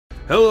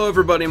Hello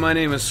everybody, my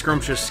name is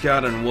Scrumptious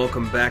Scott and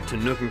welcome back to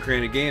Nook and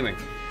Cranny Gaming.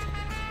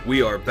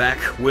 We are back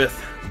with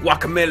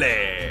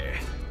Guacamelee.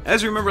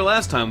 As you remember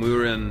last time, we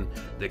were in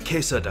the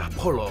Casa de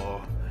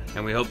Polo,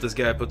 and we helped this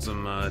guy put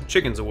some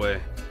chickens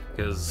away,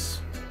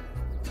 because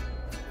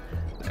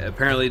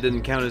apparently he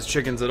didn't count his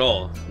chickens at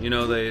all. You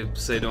know, they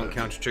say don't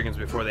count your chickens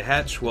before they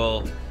hatch.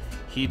 Well,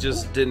 he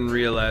just didn't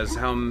realize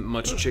how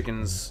much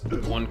chickens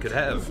one could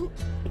have,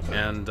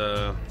 and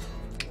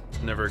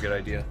never a good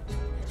idea.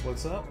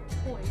 What's up?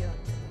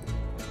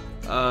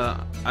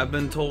 I've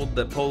been told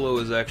that polo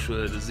is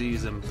actually a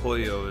disease and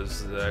pollo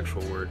is the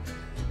actual word.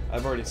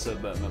 I've already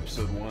said that in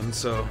episode 1,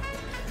 so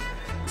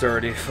it's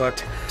already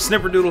fucked.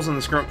 Snipperdoodle's in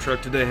the Scrump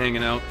truck today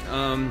hanging out.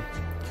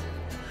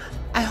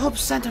 I hope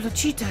Santa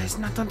Lucita is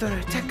not under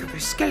attack by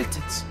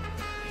skeletons.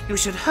 You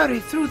should hurry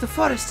through the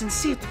forest and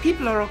see if the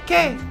people are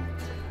okay.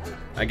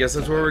 I guess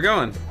that's where we're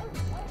going.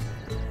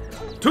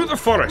 To the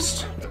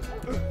forest!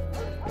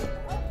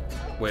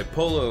 Wait,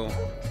 polo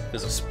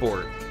is a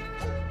sport,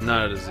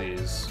 not a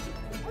disease.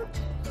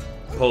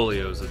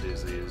 Polio is a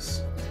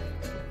disease.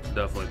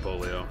 Definitely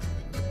polio.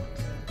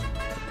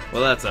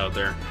 Well, that's out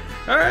there.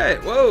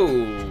 Alright,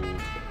 whoa!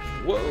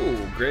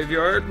 Whoa,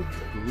 graveyard.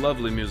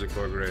 Lovely music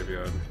for a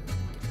graveyard.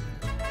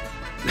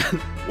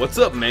 What's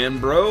up, man,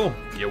 bro?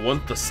 You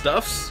want the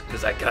stuffs?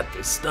 Because I got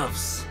the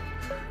stuffs.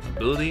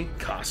 Ability,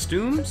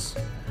 costumes?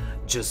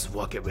 Just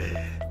walk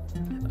away.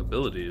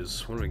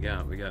 Abilities, what do we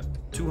got? We got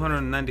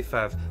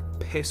 295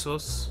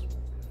 pesos.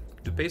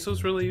 Do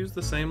pesos really use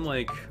the same,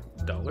 like,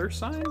 dollar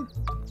sign?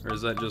 Or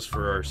is that just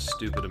for our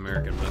stupid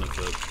American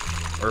benefit?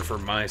 Or for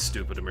my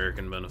stupid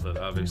American benefit,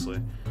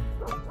 obviously.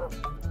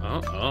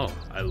 Oh,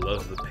 I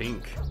love the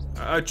pink.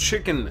 A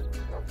chicken!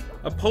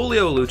 A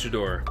polio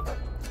luchador!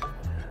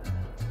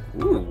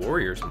 Ooh,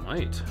 Warrior's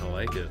Might. I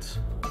like it.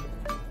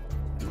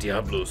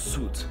 Diablo's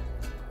suit.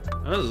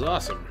 That is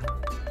awesome.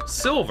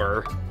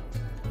 Silver?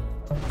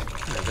 I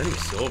don't have any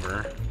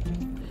silver.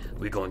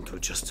 We're going to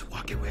just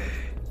walk away.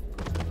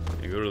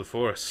 You go to the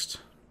forest.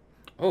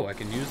 Oh, I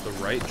can use the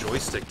right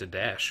joystick to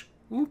dash.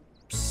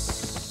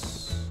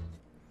 Oops.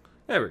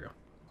 There we go.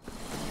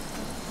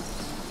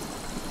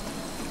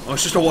 Oh,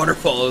 it's just a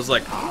waterfall. I was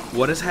like,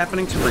 what is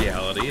happening to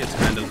reality? It's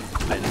kind of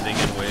bending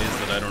in ways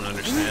that I don't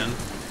understand.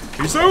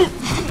 Peace out!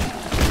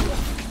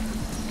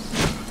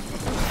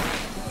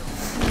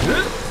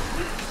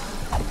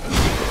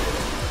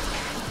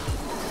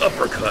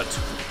 Uppercut.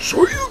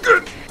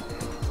 Shoryuken!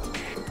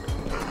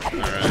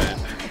 Alright.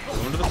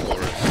 Going to the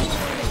forest.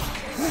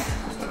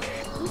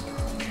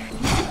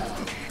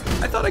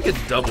 I thought I could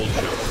double jump.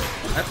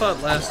 I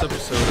thought last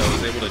episode I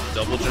was able to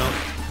double jump.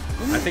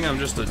 I think I'm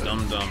just a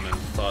dum-dum and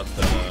thought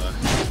that,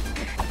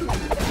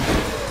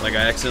 like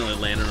I accidentally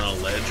landed on a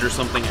ledge or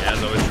something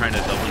as I was trying to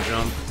double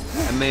jump.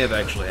 It may have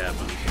actually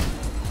happened.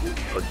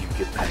 How do you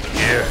get back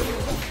here?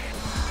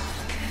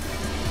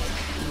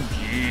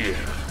 Yeah.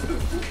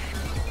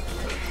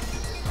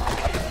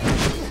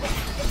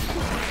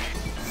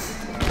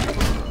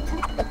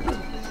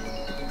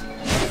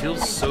 It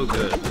feels so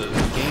good. The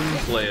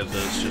gameplay of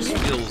this just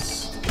feels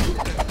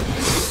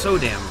so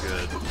damn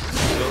good.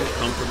 So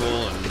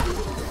comfortable and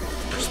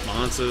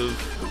responsive.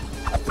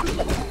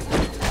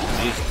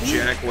 These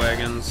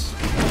jackwagons.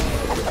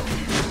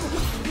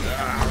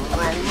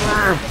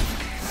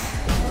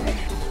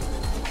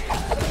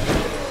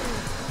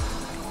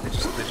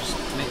 They just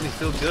make me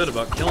feel good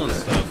about killing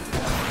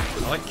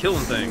stuff. I like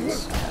killing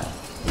things.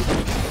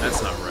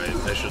 That's not right.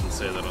 I shouldn't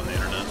say that on the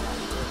internet.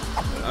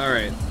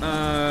 Alright,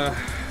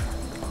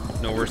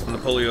 no worse than the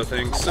polio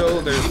thing.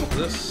 So there's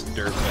this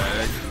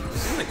dirtbag.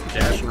 Is he like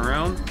dashing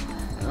around?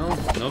 No,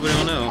 nobody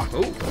will know.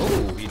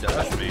 Oh, he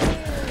dodged me.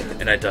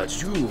 And I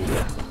dodged you.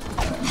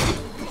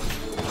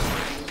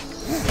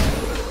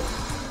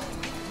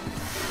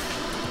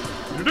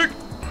 Your dick!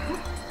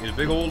 He's a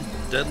big old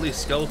deadly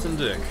skeleton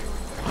dick.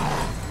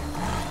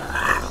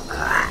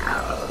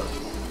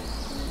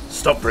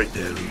 Stop right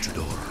there,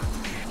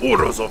 luchador.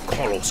 Orders of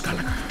Carlos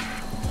Calaca.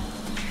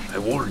 I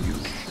warn you,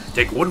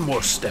 take one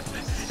more step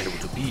and it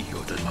will be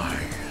your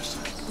demise.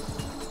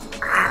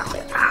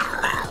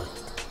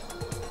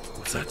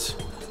 What's that?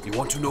 You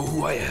want to know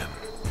who I am?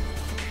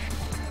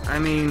 I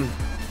mean,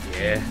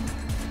 yeah.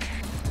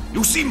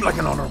 You seem like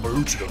an honorable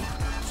luchador,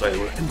 so I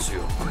will answer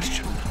your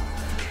question.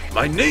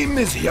 My name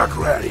is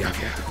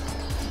Gladiator.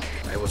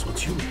 I was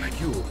once human like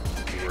you.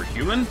 You were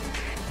human?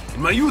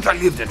 In my youth, I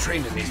lived and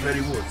trained in these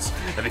very woods.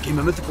 I became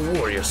a mythical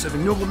warrior,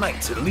 serving noble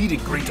knights and leading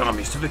great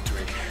armies to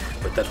victory.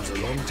 But that was a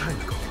long time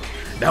ago.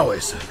 Now I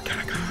serve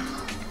Calaca.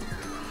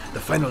 The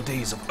final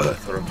days of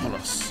Earth are upon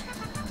us.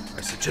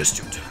 I suggest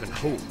you turn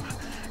home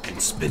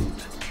and spend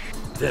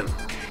them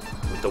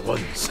with the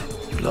ones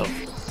you love.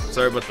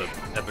 Sorry about the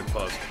epic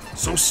pause.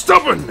 So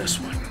stubborn, this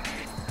one.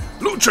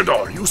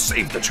 Luchador, you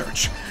saved the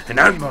church. An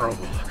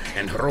admirable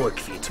and heroic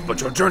feat,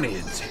 but your journey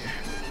ends here.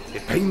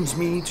 It pains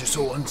me to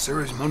so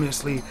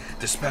unceremoniously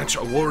dispatch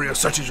a warrior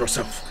such as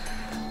yourself,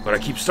 but I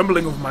keep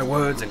stumbling over my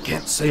words and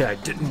can't say I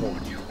didn't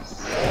warn you.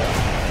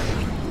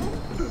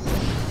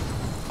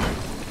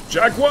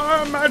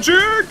 Jaguar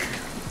magic!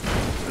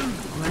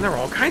 My And there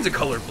were all kinds of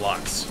colored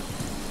blocks.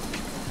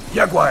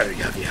 Jaguar,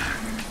 Yavia.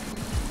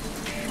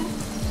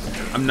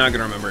 I'm not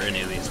gonna remember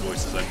any of these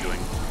voices I'm doing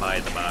by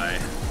the by.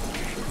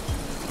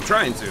 I'm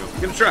trying to.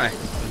 I'm gonna try. I'm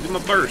gonna do my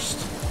burst.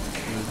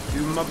 I'm gonna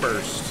do my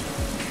burst.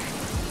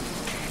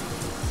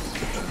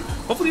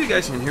 Hopefully you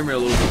guys can hear me a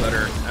little bit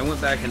better. I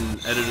went back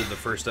and edited the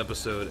first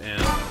episode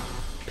and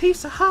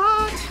piece of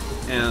heart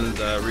and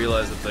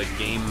realized that the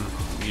game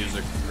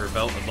music or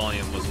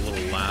volume was a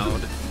little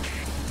loud.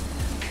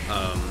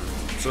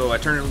 So I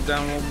turned it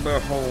down a little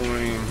bit.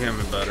 Hopefully you can hear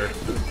me better.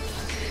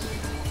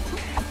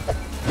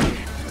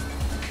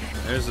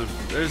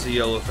 There's a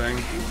yellow thing.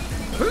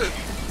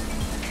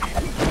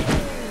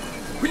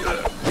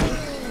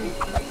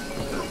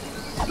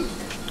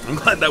 I'm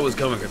glad that was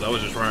coming because I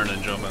was just running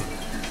and jumping.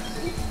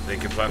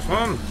 Take your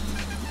platform.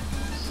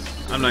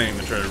 I'm not even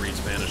gonna try to read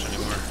Spanish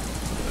anymore.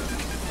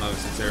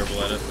 Obviously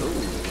terrible at it.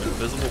 Ooh,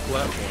 invisible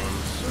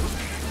platforms.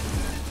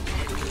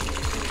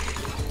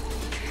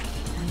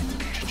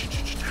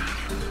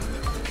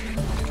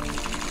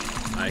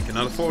 I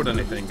cannot afford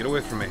anything. Get away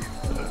from me.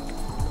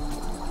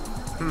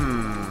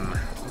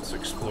 Let's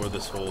explore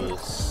this whole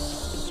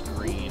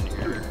screen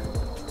here.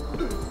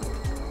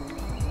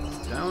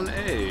 Down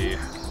A.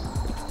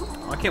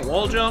 Oh, I can't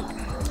wall jump?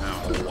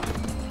 Ow.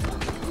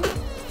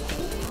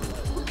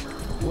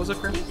 What was up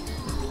here?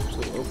 There's a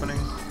little opening.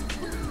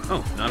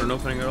 Oh, not an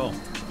opening at all.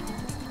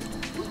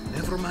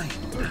 Never mind.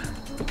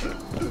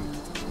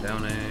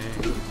 Down A.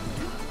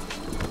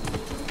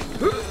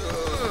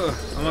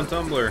 I'm on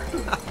Tumblr.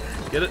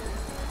 Get it?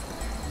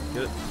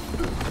 Get it?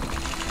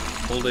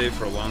 Hold A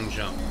for a long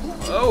jump.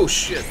 Oh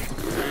shit!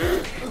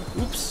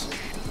 Oops.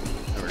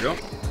 There we go.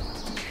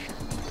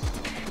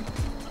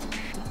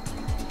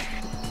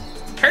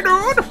 Hey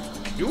dude!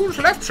 Use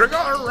left trigger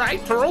or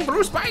right to roll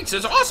through spikes.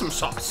 It's awesome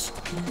sauce.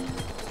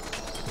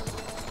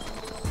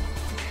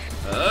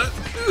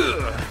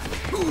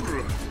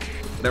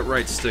 That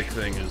right stick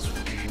thing is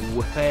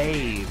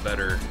way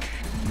better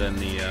than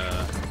the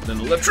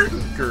left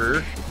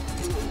trigger.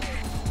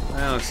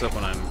 Well, except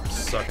when I'm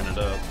sucking it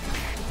up.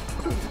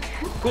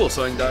 Cool,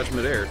 so I can dodge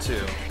midair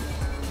too.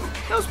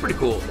 That was pretty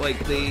cool. Like,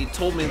 they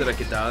told me that I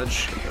could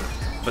dodge,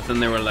 but then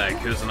they were like,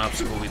 here's an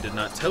obstacle we did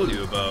not tell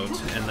you about,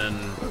 and then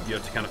you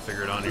have to kind of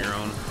figure it on your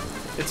own.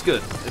 It's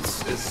good.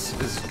 It's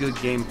good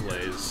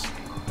gameplays.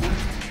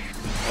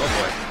 Oh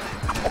boy.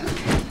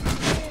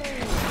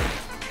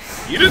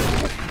 Eat it!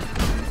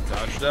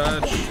 Dodge,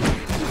 dodge.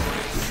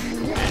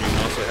 And you can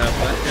also have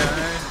that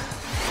guy.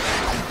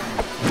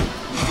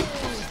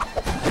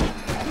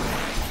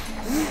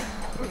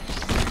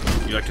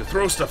 You like to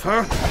throw stuff,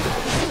 huh?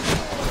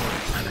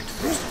 I like to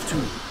throw stuff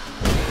too.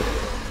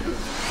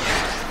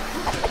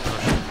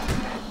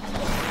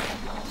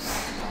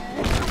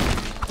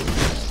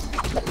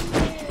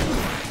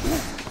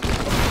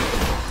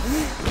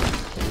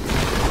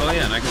 Oh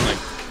yeah, and I can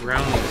like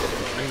ground. I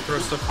can throw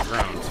stuff to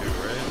ground too,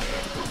 right?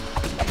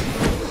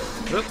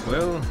 Oh,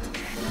 well.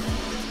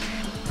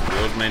 The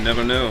world may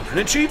never know. An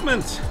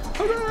achievement!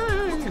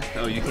 Hooray!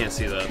 Oh, you can't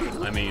see that.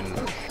 I mean,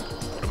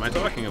 what am I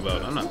talking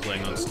about? I'm not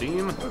playing on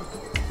Steam.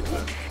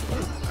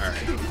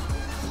 Alright.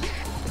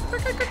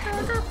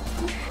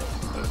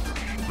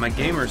 My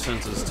gamer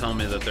senses tell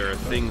me that there are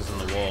things in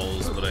the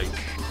walls, but I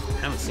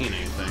haven't seen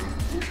anything.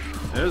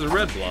 There's a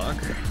red block.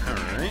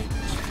 Alright.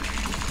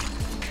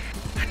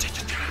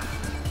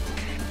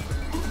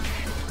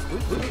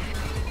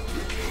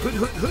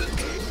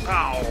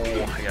 Ow!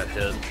 I got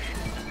hit.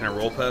 Can I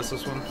roll past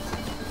this one?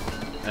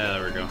 Yeah,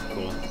 there we go.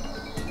 Cool.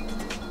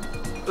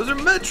 Those are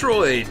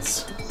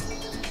Metroids!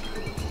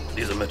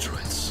 These are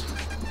Metroids.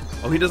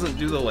 Oh, he doesn't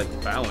do the, like,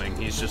 bowing.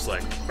 He's just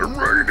like, I'm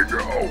ready to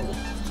go!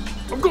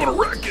 I'm gonna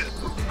wreck it!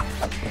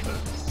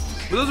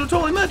 But those are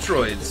totally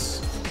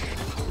Metroids!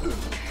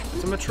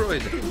 It's a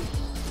Metroid.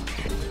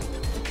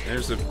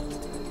 There's a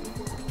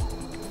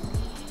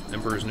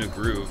Emperor's New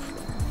Groove.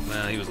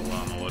 Nah, he was a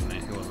llama, wasn't he?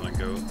 He wasn't a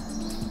goat.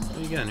 What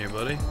you got in here,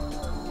 buddy?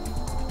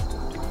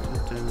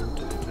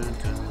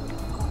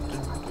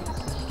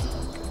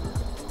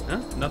 Huh?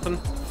 Nothing?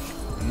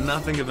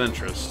 Nothing of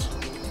interest.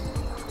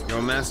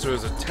 Your master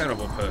is a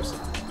terrible person.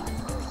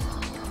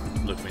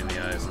 Look me in the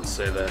eyes and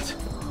say that.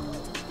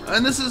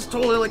 And this is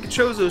totally like a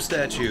Chozo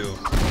statue.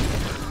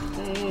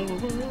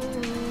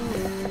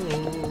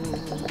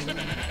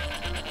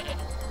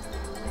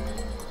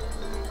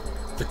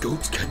 The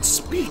goats can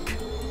speak.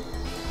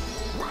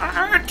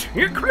 What?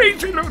 You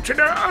crazy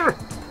luchador?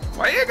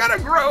 Why you gotta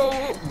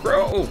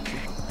grow?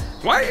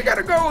 Why you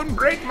gotta go and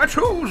break my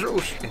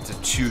Chozos? It's a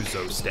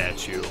Chozo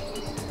statue.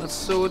 That's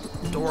so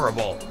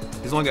adorable.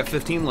 He's only got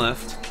 15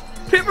 left.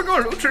 Typical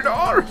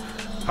luchador.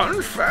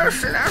 Punch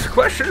first and ask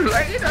questions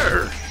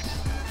later.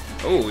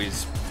 Oh,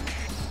 he's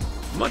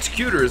much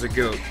cuter as a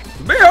goat.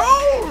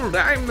 Behold,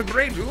 I'm the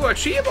great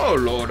Uachibo,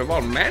 lord of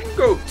all man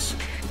goats.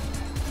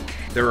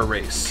 They're a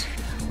race.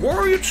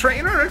 Warrior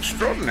trainer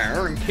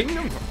extraordinaire and king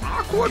of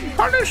awkward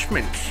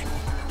punishments.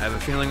 I have a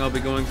feeling I'll be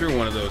going through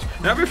one of those.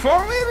 Now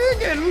before we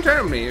begin,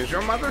 tell me, is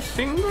your mother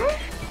single?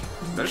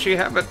 Does she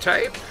have a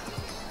type?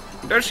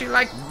 Does she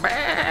like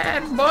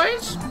bad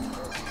boys?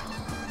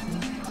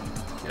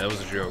 That was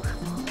a joke.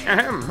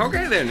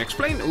 Okay then,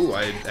 explain. Ooh,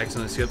 I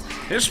accidentally skipped.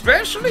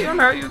 Especially on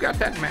how you got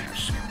that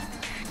mask.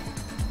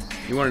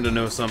 He wanted to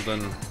know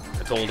something.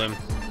 I told him.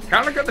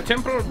 Calica, the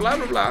temple, blah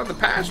blah blah, the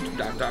past, ...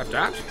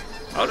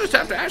 I'll just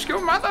have to ask your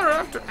mother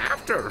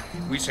after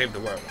we save the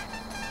world.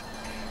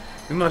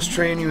 We must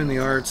train you in the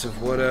arts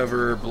of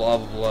whatever, blah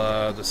blah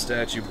blah, the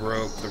statue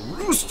broke, the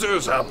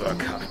rooster's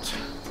uppercut.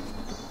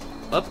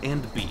 Up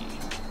and B.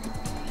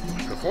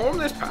 Perform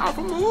this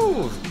powerful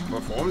move,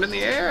 performed in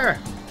the air.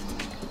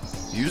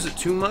 Use it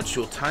too much,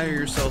 you'll tire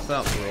yourself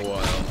out for a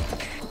while.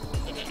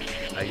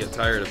 I get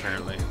tired,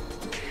 apparently.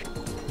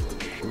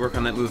 You work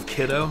on that move,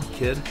 kiddo?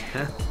 Kid?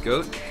 Huh?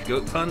 Goat?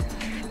 Goat pun?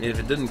 If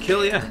it didn't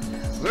kill you,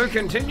 we'll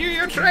continue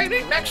your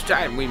training next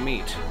time we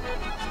meet.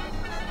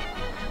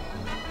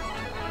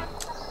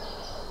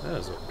 That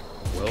is a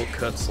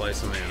well-cut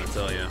slice of man, I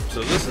tell you.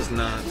 So this is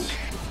not...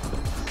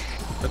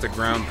 That's a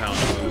ground pound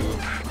move,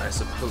 I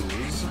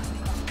suppose.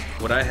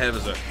 What I have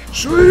is a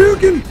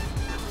Shoryuken!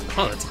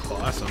 Oh, that's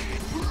awesome.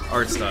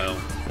 Art style.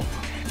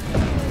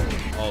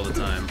 All the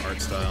time,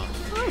 art style.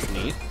 That was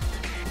neat.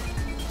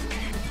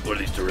 What are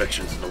these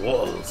directions in the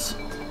walls?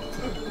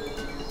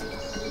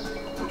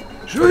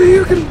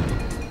 Shoryuken!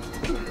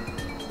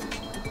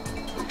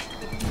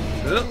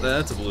 Oh,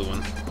 that's a blue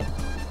one.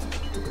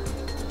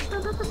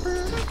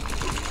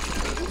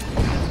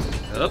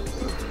 Up.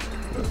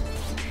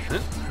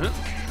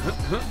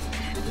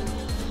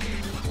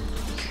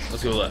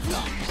 Let's go left.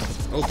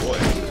 Oh boy.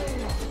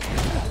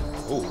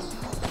 Oh.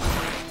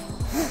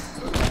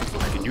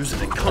 I can use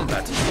it in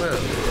combat as well.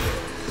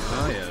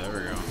 Oh yeah, there we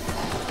go.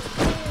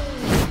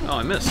 Oh,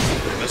 I missed.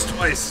 I missed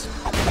twice.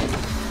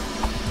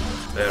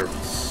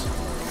 Barrels.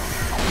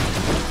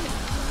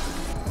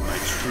 My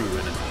true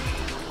enemy.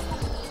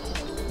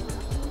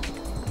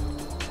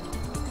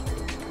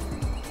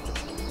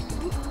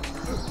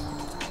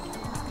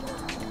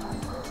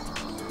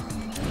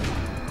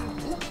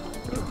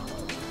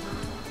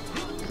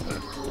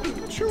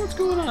 Not sure what's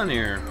going on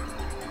here.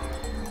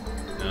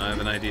 No, I have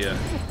an idea.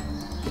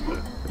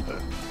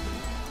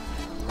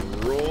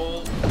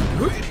 Roll.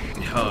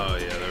 Oh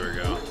yeah, there we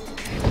go.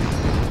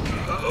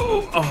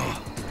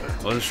 Oh!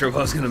 I wasn't sure if I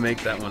was gonna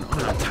make that one.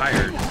 Oh, I'm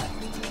tired.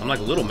 I'm like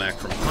Little Mac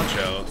from Punch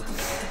Out.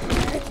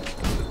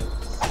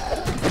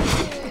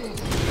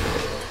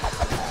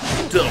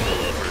 Double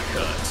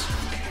uppercut.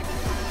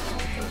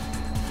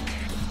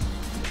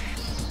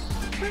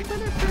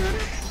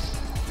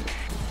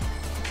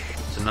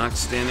 To knock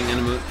standing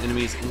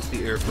enemies into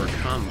the air for a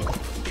combo.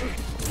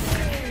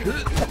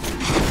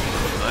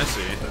 I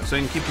see. So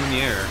you can keep them in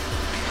the air.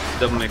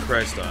 Devil May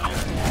Cry style.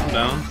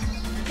 Down.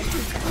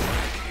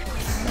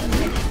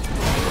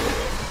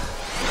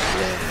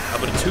 Yeah, how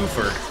about a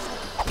twofer?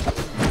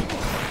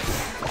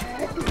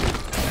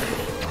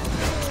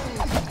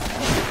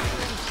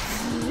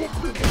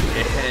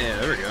 Yeah,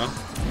 there we go.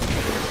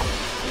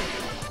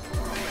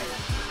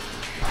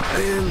 I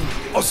am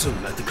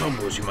awesome at the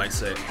combos, you might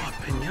say. Oh,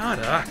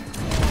 pinata!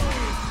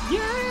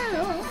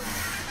 Yeah!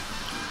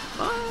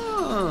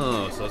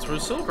 Oh, so that's where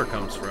silver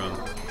comes from.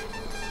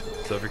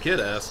 So if your kid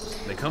asks,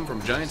 they come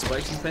from giant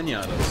spiky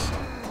pinatas.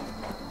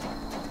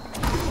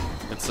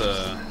 It's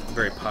a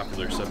very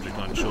popular subject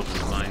on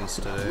children's minds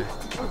today,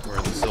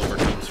 where the silver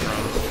comes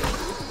from.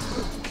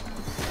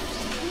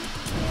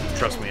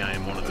 Trust me, I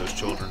am one of those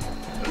children.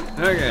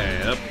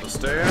 Okay, up the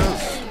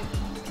stairs.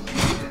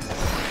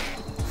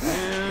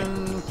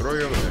 And throw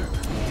you over there.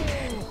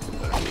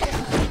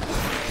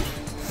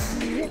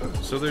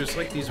 So there's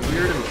like these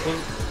weird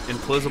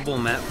implausible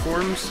mat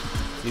forms,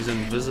 these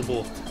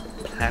invisible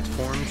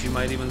platforms, you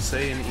might even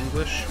say in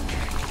English,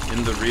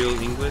 in the real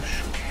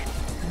English.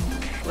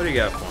 What do you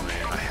got for me?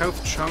 A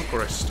health chunk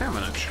or a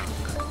stamina chunk?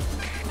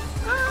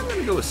 I'm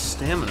gonna go with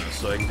stamina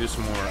so I can do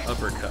some more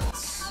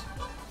uppercuts.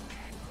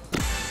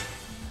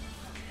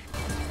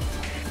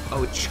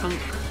 Oh, a chunk.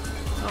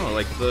 Oh,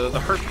 like the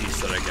heart piece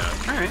that I got.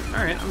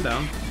 Alright, I'm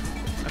down.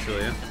 I feel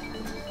ya.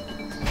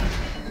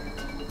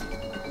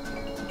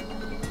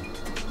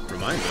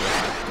 Reminder.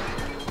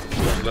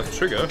 Left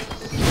trigger.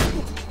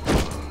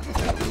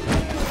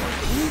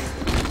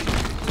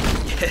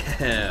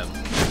 Yeah!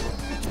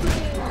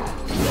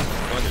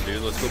 Fuck it,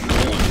 dude. Let's go for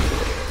one.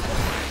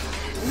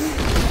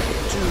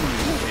 Two.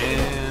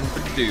 And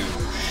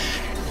badoosh.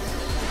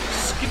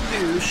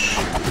 Skidoosh.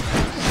 Oh,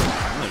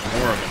 there's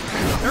more of them.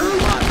 There are a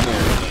lot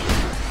more of them.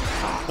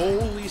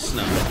 Holy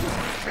snap.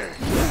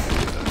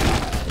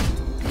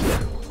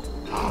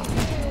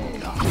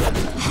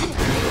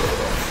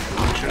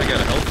 Should've got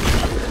a health.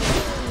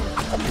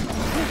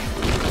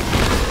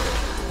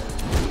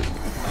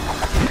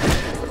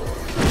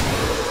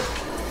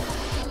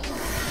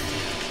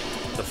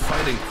 The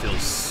fighting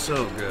feels so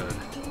good.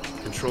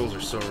 Controls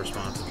are so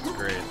responsive. It's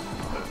great.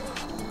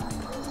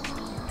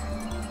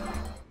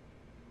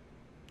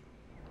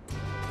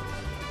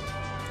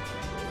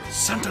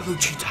 Santa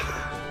Lucita.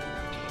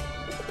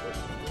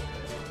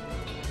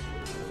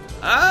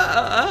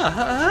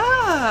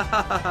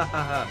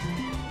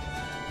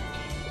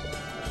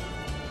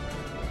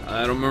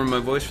 I don't remember my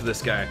voice for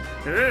this guy.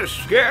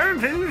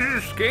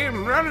 Skeletons just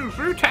came running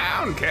through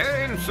town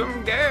carrying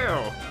some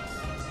gal.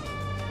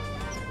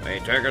 They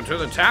took her to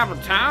the top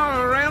of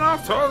town and ran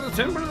off toward the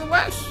temple of the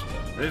west.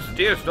 This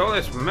deer stole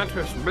this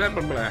mattress, blah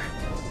blah blah.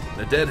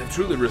 The dead have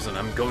truly risen.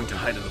 I'm going to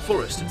hide in the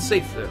forest. It's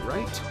safe there,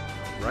 right?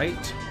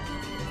 Right?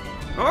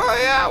 Oh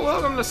yeah,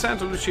 welcome to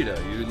Santa Lucita.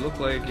 You look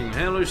like you can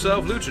handle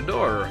yourself,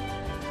 luchador.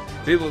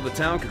 People of the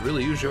town could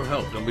really use your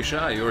help. Don't be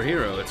shy. You're a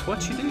hero. It's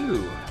what you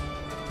do.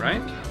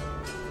 Right?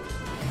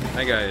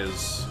 That guy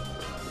is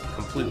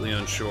completely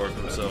unsure of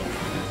himself.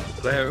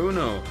 Player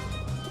Uno.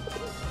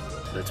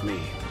 That's me.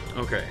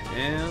 Okay,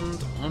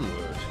 and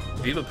onward.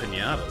 Viva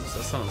Pinatas.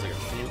 That sounds like a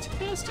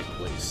fantastic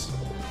place.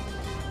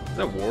 Is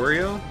that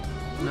Wario?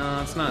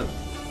 No, it's not.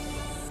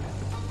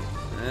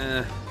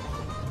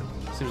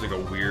 Seems like a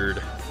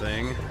weird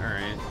thing.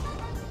 Alright.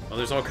 Well,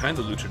 there's all kinds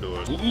of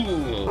luchadors.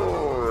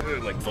 Ooh!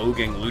 Like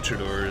voguing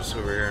luchadors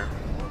over here.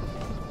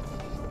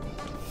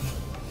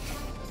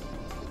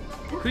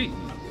 Whee!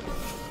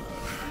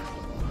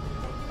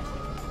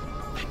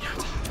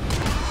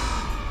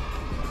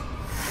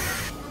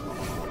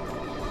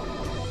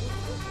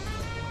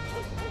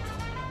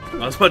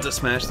 I was about to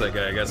smash that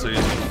guy. I got so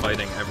used to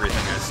fighting everything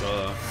I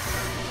saw.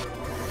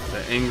 The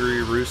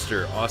angry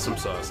rooster, awesome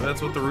sauce.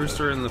 That's what the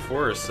rooster in the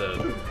forest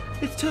said.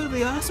 It's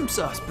totally awesome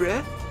sauce,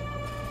 bruh.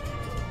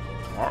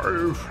 I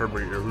used to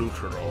be a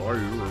luchador.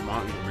 You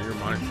reminded me of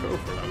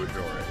myself when I was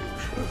your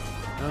age.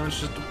 No, it's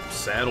just a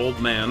sad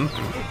old man.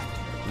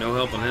 No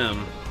helping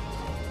him.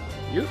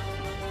 You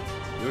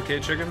okay,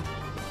 chicken?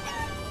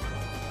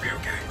 Be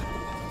okay.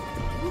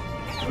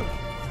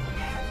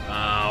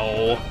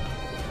 Ow.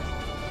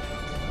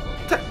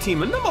 Tech team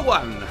number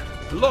 1,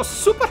 Los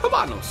Super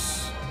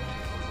Humanos.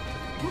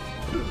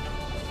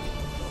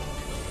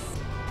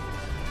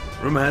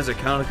 Rumor has it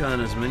Kalika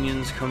and his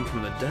minions come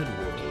from the dead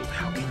world.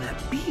 How can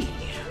that be?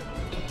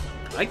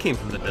 I came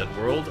from the dead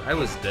world. I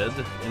was dead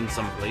in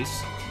some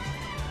place.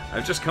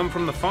 I've just come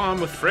from the farm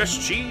with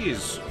fresh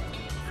cheese.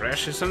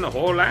 Freshest in the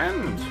whole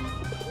land.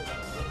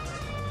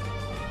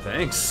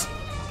 Thanks.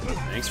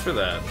 Thanks for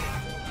that.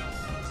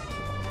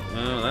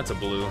 Oh, that's a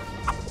blue.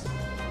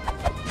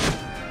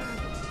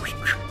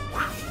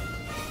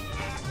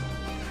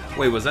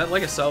 Wait, was that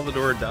like a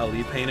Salvador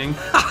Dali painting?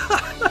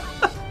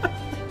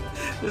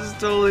 This is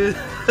totally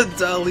a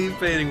Dali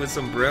painting with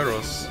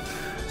sombreros.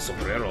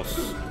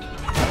 Sombreros.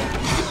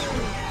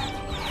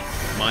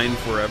 Mine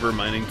forever,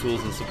 mining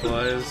tools and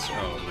supplies.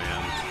 Oh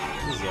man,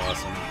 this is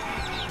awesome.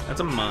 That's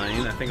a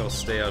mine. I think I'll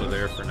stay out of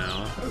there for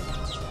now.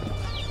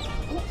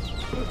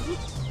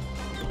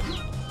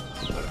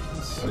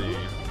 Let's see.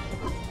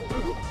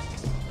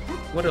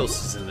 What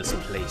else is in this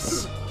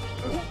place?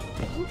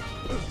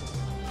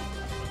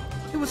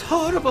 It was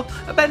horrible.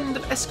 A band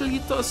of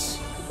escalitos.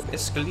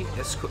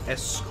 Esqueletos?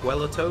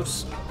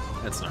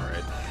 That's not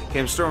right.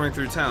 Came storming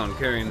through town,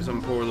 carrying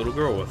some poor little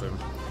girl with them.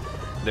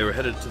 They were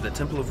headed to the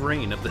Temple of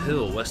Rain up the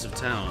hill west of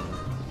town.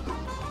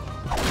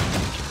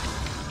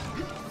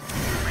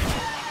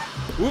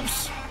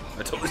 Oops!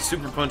 I totally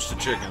super punched a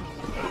chicken.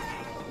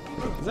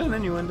 Is that an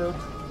innuendo?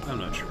 I'm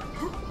not sure.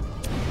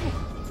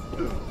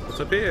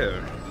 What's up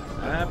here?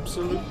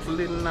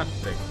 Absolutely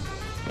nothing.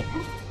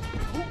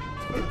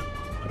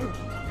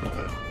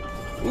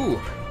 Ooh!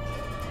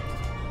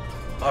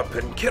 Our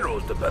Penquero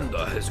de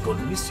Banda has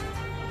gone missing.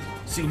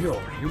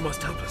 Senor, you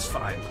must help us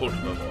find por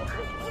favor.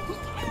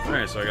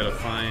 Alright, so I gotta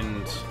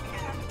find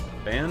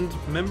band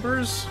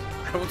members?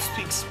 I don't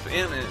speak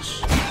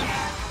Spanish.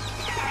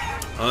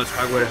 Oh, it's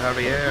Highway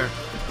Javier.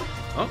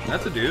 Oh,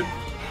 that's a dude.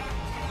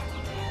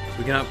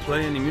 We cannot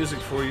play any music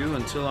for you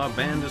until our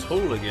band is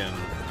whole again.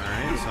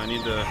 Alright, so I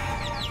need to...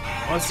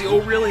 Oh, it's the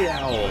Oh Really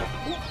Owl.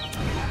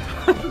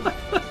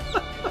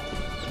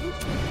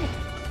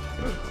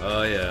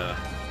 Oh yeah.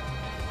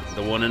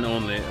 The one and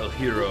only El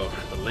Hero,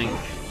 the Link.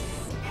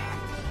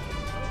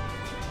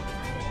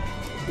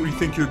 Where do you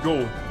think you're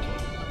going?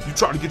 You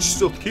trying to get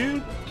yourself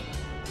killed?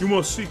 You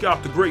must seek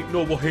out the great,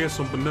 noble,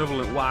 handsome,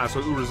 benevolent, wise,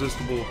 or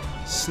irresistible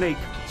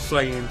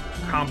snake-slaying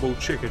combo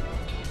chicken.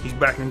 He's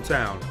back in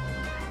town.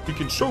 He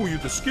can show you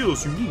the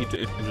skills you need to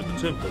enter the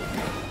temple.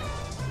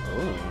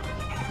 Oh,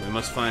 we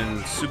must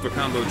find Super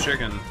Combo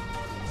Chicken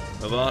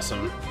of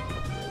Awesome.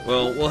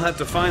 Well, we'll have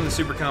to find the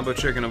Super Combo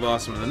Chicken of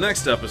Awesome in the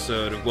next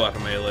episode of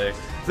Guacamelee.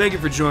 Thank you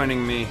for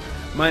joining me.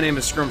 My name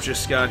is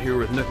Scrumptious Scott here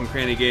with Nook and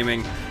Cranny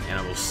Gaming, and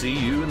I will see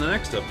you in the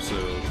next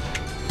episode.